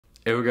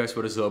Hey guys,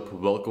 what is up?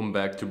 Welcome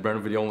back to a brand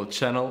new video on the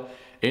channel.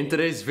 In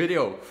today's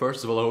video,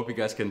 first of all, I hope you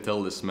guys can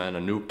tell this man a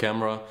new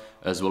camera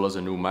as well as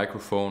a new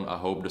microphone. I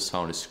hope the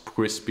sound is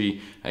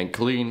crispy and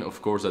clean.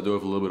 Of course, I do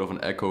have a little bit of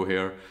an echo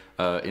here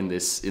in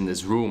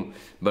this room,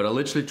 but I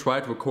literally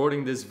tried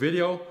recording this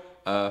video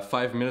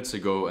 5 minutes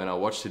ago and I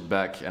watched it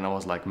back and I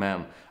was like,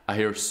 man, I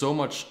hear so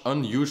much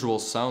unusual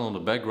sound on the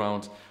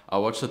background. I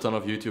watched a ton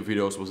of YouTube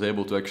videos, was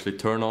able to actually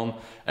turn on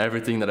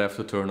everything that I have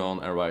to turn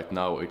on, and right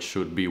now it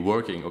should be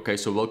working. Okay,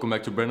 so welcome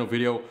back to a brand new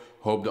video.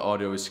 Hope the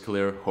audio is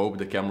clear, hope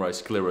the camera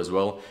is clear as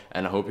well,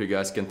 and I hope you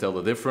guys can tell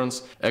the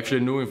difference. Actually,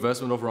 a new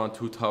investment of around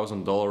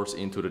 $2,000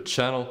 into the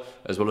channel,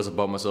 as well as I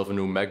bought myself a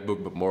new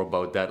MacBook, but more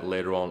about that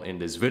later on in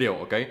this video,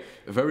 okay?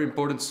 A very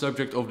important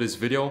subject of this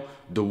video,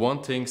 the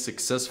one thing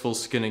successful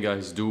skinny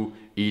guys do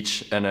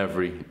each and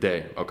every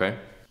day, okay?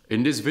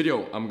 In this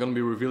video, I'm gonna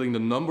be revealing the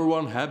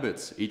 #1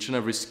 habits each and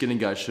every skinny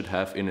guy should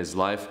have in his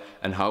life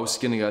and how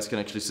skinny guys can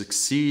actually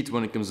succeed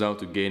when it comes down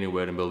to gaining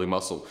weight and building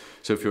muscle.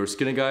 So if you're a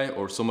skinny guy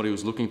or somebody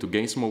who's looking to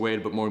gain some more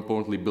weight, but more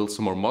importantly, build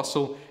some more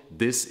muscle,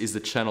 this is the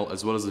channel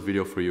as well as the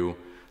video for you.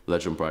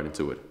 Let's jump right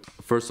into it.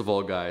 First of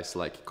all, guys,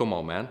 like, come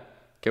on, man.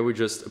 Can we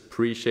just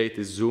appreciate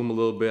this zoom a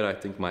little bit? I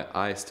think my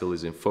eye still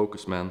is in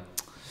focus, man.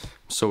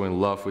 I'm so in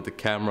love with the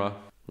camera.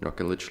 You know, I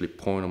can literally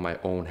point on my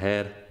own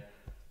head.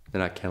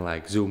 Then I can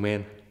like zoom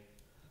in.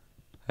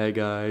 Hey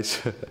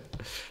guys,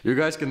 you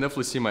guys can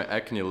definitely see my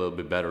acne a little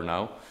bit better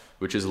now,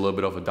 which is a little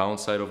bit of a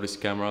downside of this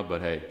camera,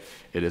 but hey,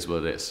 it is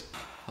what it is.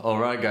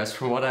 Alright guys,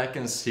 from what I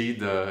can see,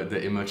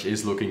 the image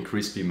is looking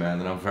crispy, man,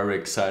 and I'm very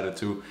excited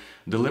to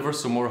deliver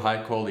some more high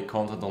quality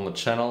content on the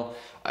channel.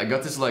 I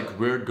got this like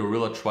weird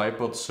gorilla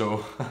tripod,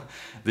 so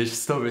this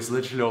stuff is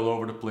literally all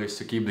over the place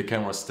to keep the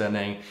camera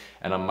standing,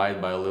 and I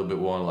might buy a little bit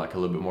one like a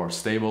little bit more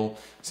stable,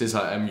 since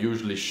I am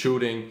usually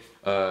shooting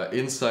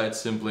inside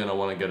simply and I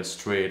want to get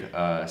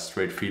a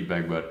straight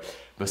feedback. But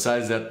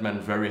besides that, man,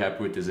 very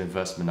happy with this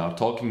investment. Now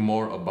talking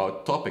more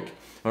about topic,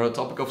 or the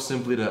topic of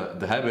simply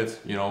the habit,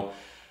 you know,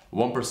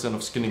 1%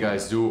 of skinny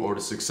guys do, or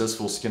the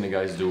successful skinny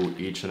guys do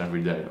each and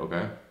every day,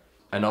 okay?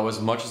 And now,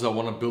 as much as I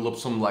want to build up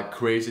some like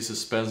crazy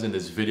suspense in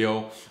this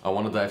video, I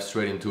want to dive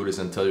straight into this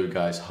and tell you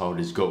guys how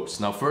this goes.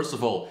 Now, first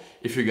of all,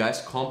 if you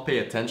guys can't pay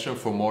attention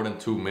for more than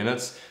 2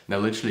 minutes,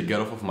 then literally get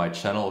off of my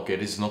channel, okay?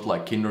 This is not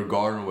like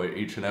kindergarten where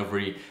each and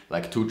every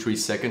like 2-3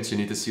 seconds you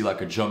need to see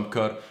like a jump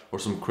cut or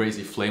some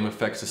crazy flame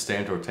effects to stay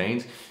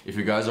entertained. If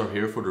you guys are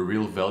here for the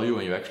real value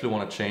and you actually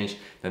want to change,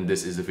 then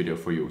this is the video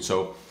for you.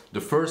 So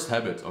the first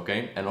habit,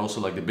 okay, and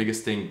also like the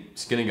biggest thing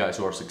skinny guys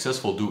who are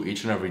successful do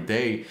each and every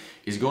day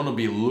is going to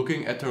be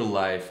looking at their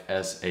life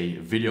as a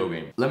video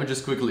game. Let me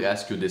just quickly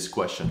ask you this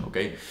question,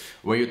 okay?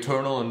 When you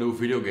turn on a new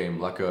video game,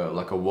 like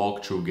a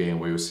walkthrough game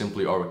where you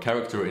simply are a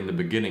character in the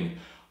beginning,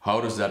 how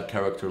does that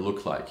character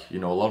look like? You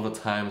know, a lot of the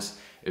times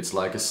it's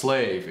like a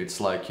slave, it's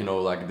like, you know,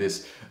 like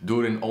this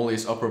dude in only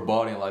his upper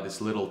body and like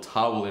this little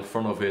towel in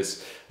front of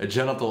his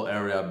genital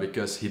area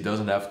because he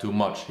doesn't have too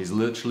much. He's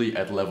literally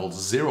at level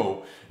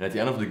 0, and at the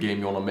end of the game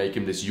you want to make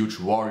him this huge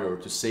warrior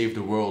to save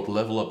the world,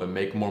 level up and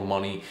make more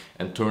money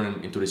and turn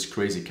him into this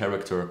crazy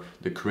character,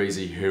 the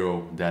crazy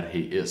hero that he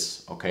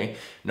is, okay?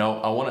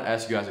 Now I want to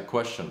ask you guys a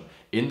question.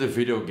 In the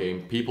video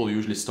game, people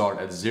usually start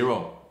at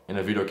 0. In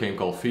a video game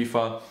called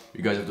FIFA,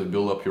 you guys have to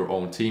build up your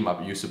own team.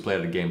 I used to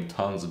play the game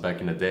tons back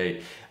in the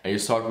day. And you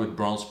start with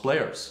bronze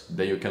players.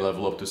 Then you can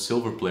level up to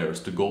silver players,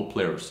 to gold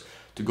players,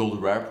 to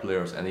gold rare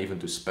players, and even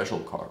to special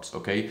cards,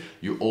 okay?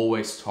 You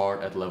always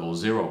start at level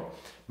 0.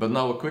 But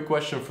now a quick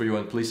question for you,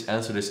 and please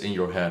answer this in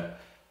your head.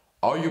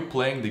 Are you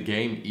playing the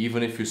game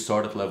even if you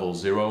start at level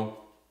 0?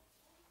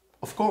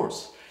 Of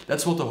course.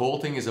 That's what the whole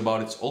thing is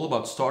about. It's all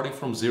about starting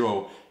from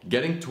 0,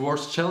 getting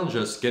towards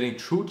challenges, getting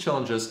through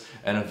challenges,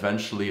 and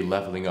eventually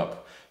leveling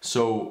up.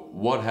 So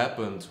what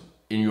happened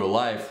in your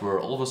life where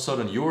all of a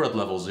sudden you were at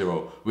level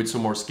 0 with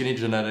some more skinny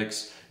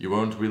genetics? You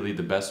weren't really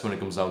the best when it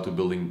comes down to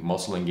building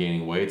muscle and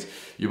gaining weight.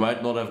 You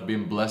might not have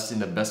been blessed in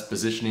the best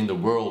position in the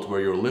world where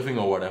you're living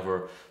or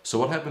whatever. So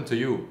what happened to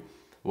you?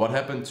 What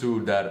happened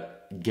to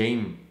that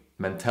game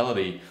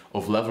mentality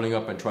of leveling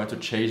up and trying to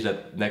change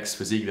that next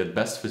physique, that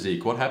best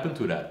physique? What happened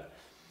to that?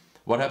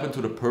 What happened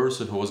to the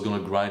person who was going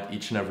to grind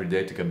each and every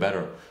day to get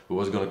better, who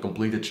was going to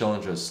complete the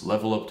challenges,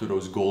 level up to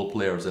those gold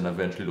players and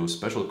eventually those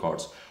special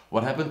cards?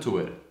 What happened to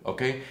it,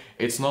 okay?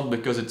 It's not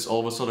because it's all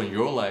of a sudden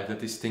your life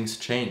that these things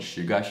change.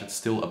 You guys should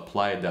still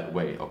apply it that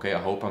way, okay?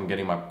 I hope I'm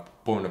getting my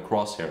point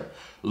across here.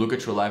 Look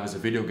at your life as a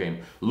video game.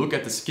 Look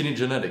at the skinny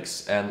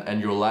genetics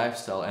and your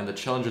lifestyle and the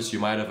challenges you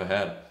might have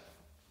ahead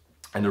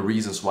and the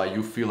reasons why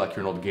you feel like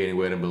you're not gaining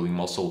weight and building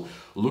muscle.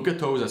 Look at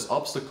those as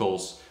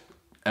obstacles.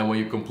 And when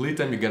you complete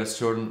them, you get a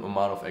certain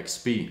amount of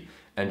XP.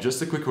 And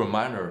just a quick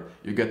reminder,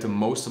 you get the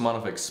most amount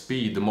of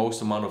XP, the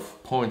most amount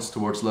of points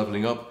towards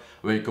leveling up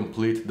when you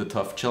complete the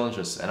tough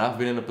challenges. And I've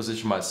been in a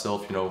position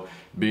myself, you know,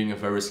 being a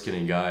very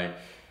skinny guy.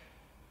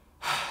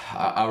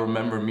 I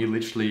remember me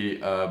literally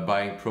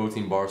buying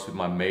protein bars with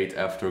my mate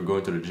after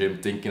going to the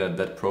gym, thinking that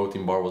that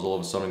protein bar was all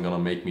of a sudden gonna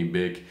make me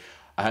big.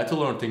 I had to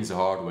learn things the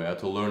hard way. I had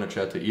to learn that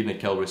you had to eat in a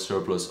calorie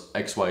surplus,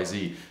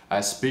 XYZ.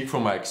 I speak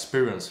from my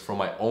experience, from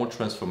my own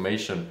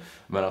transformation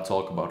when I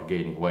talk about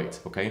gaining weight,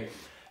 okay?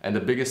 And the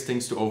biggest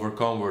things to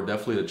overcome were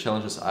definitely the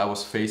challenges I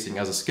was facing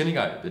as a skinny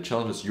guy, the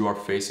challenges you are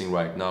facing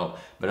right now.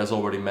 But as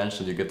already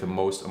mentioned, you get the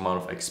most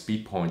amount of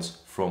XP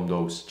points from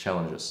those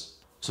challenges.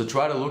 So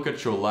try to look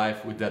at your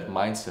life with that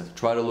mindset.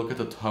 Try to look at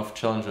the tough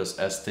challenges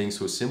as things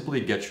who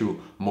simply get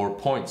you more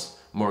points,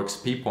 more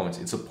XP points.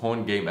 It's a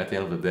point game at the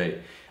end of the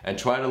day. And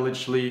try to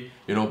literally,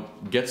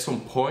 get some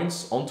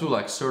points onto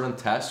like certain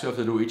tasks you have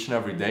to do each and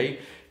every day.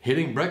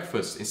 Hitting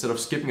breakfast instead of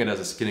skipping it as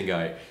a skinny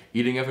guy.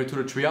 Eating every 2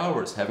 to 3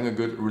 hours. Having a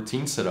good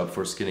routine set up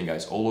for skinny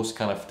guys. All those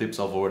kind of tips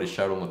I've already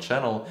shared on the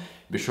channel.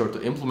 Be sure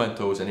to implement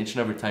those, and each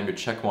and every time you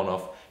check one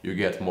off, you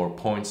get more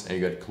points and you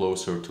get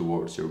closer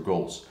towards your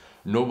goals.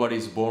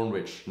 Nobody's born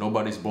rich.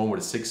 Nobody's born with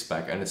a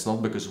six-pack, and it's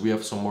not because we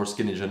have some more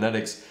skinny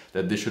genetics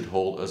that this should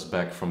hold us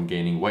back from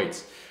gaining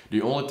weight.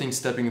 The only thing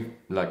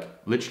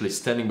literally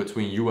standing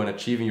between you and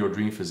achieving your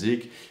dream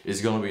physique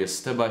is gonna be a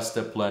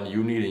step-by-step plan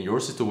you need in your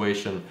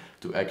situation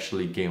to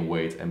actually gain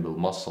weight and build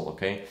muscle,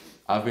 okay?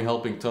 I've been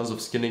helping tons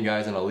of skinny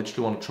guys, and I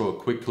literally want to throw a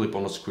quick clip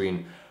on the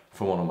screen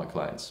from one of my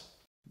clients.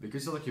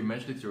 Because like you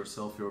mentioned it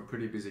yourself, you're a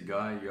pretty busy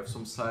guy, you have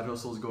some side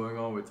hustles going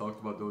on, we talked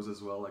about those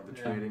as well, like the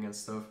trading and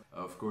stuff,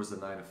 of course the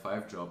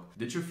 9-to-5 job.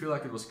 Did you feel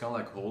like it was kind of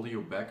like holding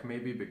you back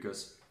maybe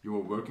because you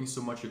were working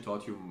so much you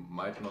thought you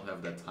might not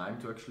have that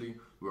time to actually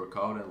work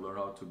out and learn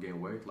how to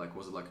gain weight? Like,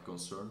 was it like a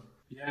concern?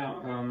 Yeah,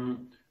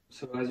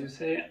 so as you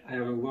say, I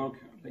have a work,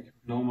 like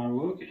normal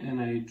work,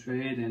 and I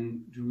trade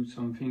and do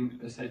something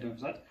aside of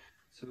that.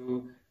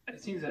 So I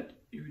think that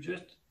you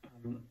just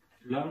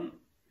learn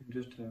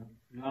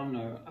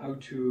how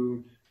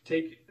to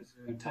take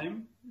the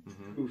time to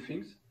do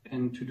things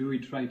and to do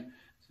it right.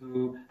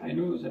 So I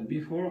know that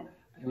before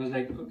I was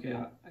like, okay,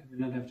 I will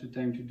not have the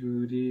time to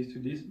do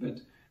this, but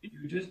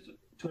you just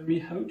told me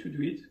how to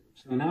do it.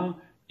 So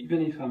now,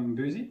 even if I'm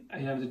busy, I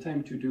have the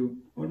time to do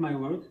all my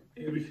work,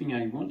 everything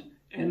I want,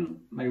 and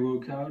my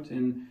workout,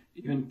 and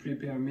even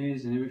prepare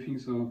meals and everything.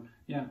 So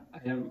yeah,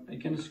 I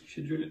can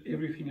schedule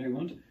everything I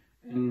want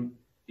and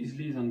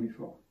easily than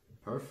before.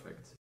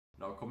 Perfect.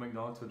 Now coming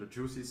down to the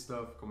juicy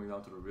stuff, coming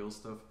down to the real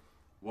stuff,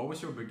 what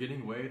was your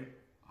beginning weight?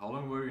 How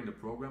long were you in the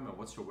program, and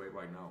what's your weight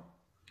right now?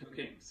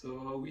 Okay,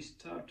 so we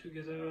start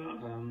together,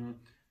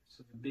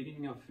 so the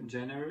beginning of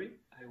January.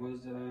 I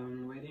was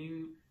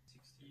weighing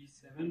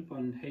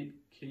 67.8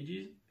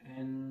 kgs,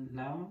 and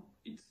now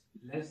it's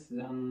less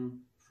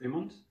than 3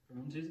 months,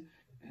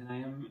 and I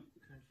am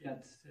currently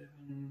at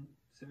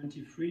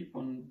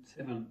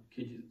 73.7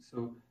 kgs, so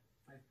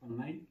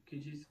 5.9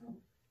 kgs. So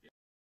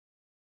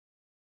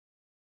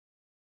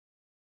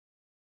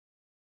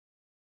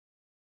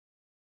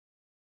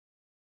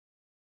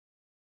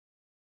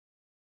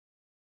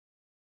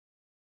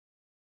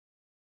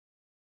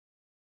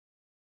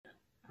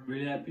I'm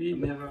really happy,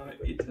 never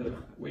hit a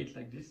weight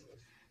like this.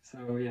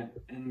 So yeah,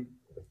 and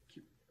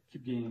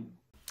keep gaining.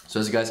 So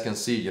as you guys can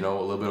see, a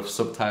little bit of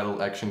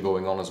subtitle action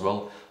going on as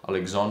well.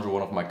 Alexandre,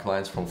 one of my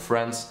clients from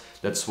France,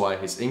 that's why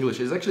his English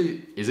is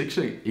actually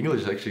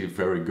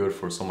very good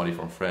for somebody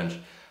from France.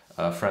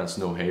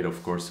 No hate,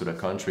 of course, to the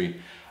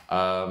country.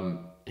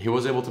 He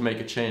was able to make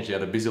a change. He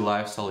had a busy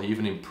lifestyle. He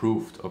even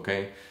improved.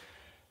 Okay,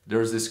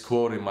 there's this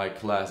quote in my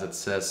class that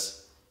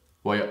says,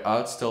 "Wat je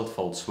uitstelt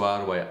valt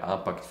zwaar, wat je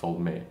aanpakt valt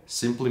mee."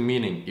 Simply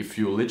meaning, if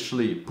you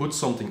literally put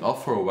something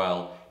off for a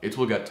while, it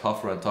will get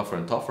tougher and tougher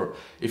and tougher.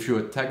 If you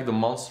attack the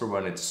monster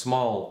when it's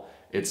small,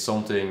 it's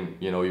something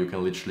you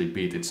can literally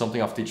beat. It's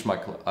something I've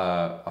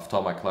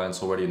taught my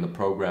clients already in the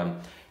program.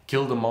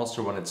 Kill the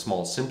monster when it's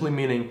small. Simply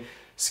meaning,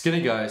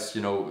 skinny guys,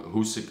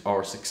 who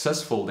are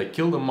successful, they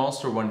kill the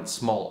monster when it's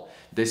small.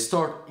 They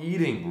start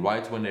eating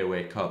right when they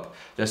wake up.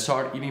 They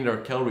start eating their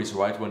calories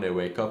right when they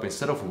wake up,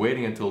 instead of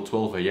waiting until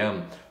 12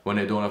 AM when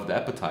they don't have the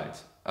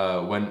appetite.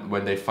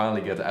 When they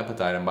finally get the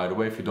appetite. And by the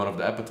way, if you don't have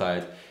the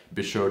appetite,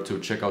 be sure to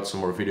check out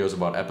some more videos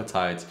about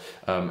appetite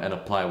and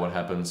apply what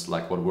happens,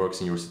 like what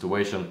works in your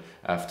situation.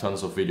 I have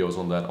tons of videos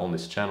on that on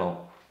this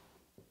channel.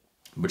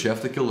 But you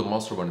have to kill the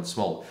monster when it's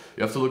small.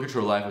 You have to look at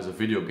your life as a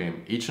video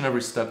game. Each and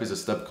every step is a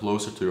step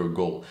closer to your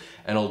goal.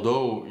 And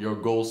although your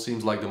goal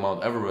seems like the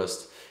Mount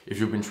Everest, if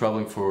you've been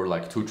traveling for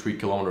like 2-3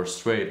 kilometers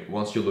straight,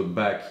 once you look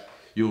back,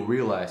 you'll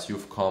realize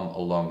you've come a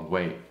long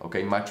way.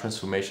 Okay, my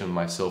transformation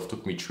myself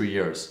took me 3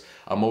 years.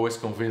 I'm always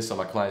convinced that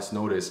my clients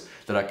know this,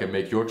 that I can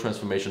make your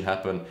transformation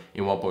happen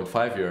in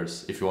 1.5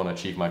 years if you want to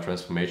achieve my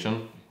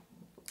transformation,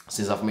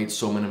 since I've made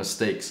so many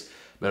mistakes.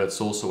 But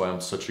it's also why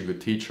I'm such a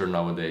good teacher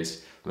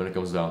nowadays when it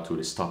comes down to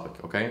this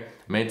topic, okay?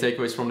 Main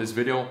takeaways from this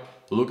video: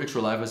 look at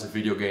your life as a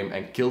video game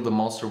and kill the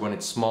monster when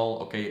it's small,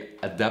 okay?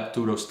 Adapt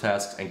to those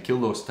tasks and kill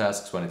those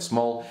tasks when it's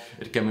small.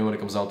 It can be when it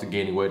comes down to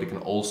gaining weight. It can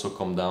also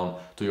come down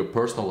to your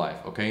personal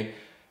life, okay?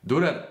 Do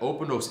that,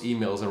 open those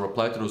emails and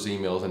reply to those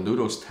emails and do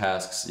those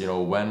tasks,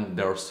 when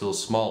they're still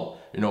small.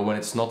 you know, when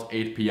it's not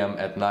 8 p.m.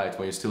 at night,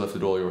 when you still have to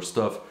do all your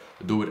stuff,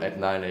 do it at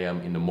 9 a.m.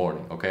 in the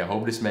morning. Okay, I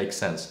hope this makes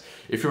sense.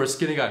 If you're a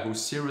skinny guy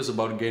who's serious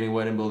about gaining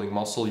weight and building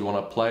muscle, you want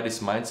to apply this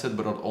mindset,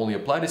 but not only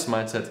apply this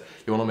mindset,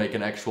 you want to make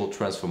an actual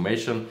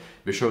transformation,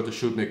 be sure to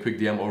shoot me a quick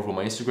DM over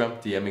my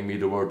Instagram, DMing me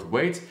the word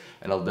weight,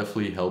 and I'll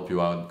definitely help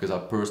you out, because I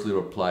personally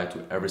reply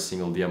to every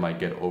single DM I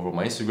get over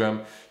my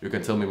Instagram. You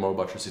can tell me more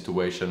about your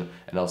situation,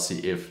 and I'll see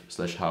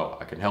if/how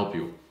I can help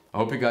you. I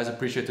hope you guys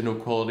appreciate the new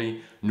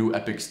quality. New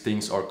epic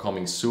things are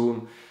coming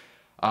soon.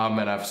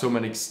 And I have so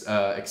many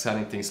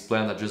exciting things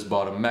planned. I just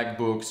bought a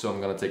MacBook, so I'm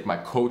gonna take my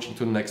coaching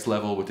to the next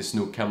level with this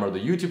new camera. The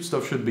YouTube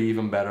stuff should be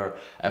even better.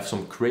 I have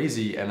some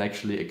crazy and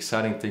actually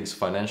exciting things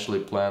financially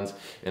planned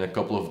in a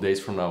couple of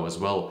days from now as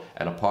well.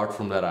 And apart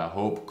from that, I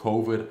hope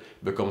COVID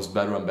becomes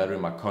better and better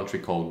in my country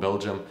called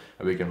Belgium,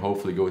 and we can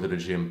hopefully go to the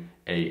gym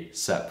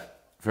ASAP.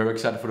 Very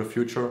excited for the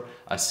future.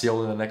 I see you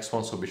all in the next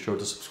one, so be sure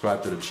to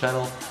subscribe to the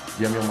channel,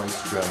 DM me on my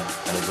Instagram,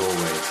 and as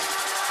always,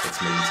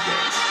 let's make this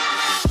great.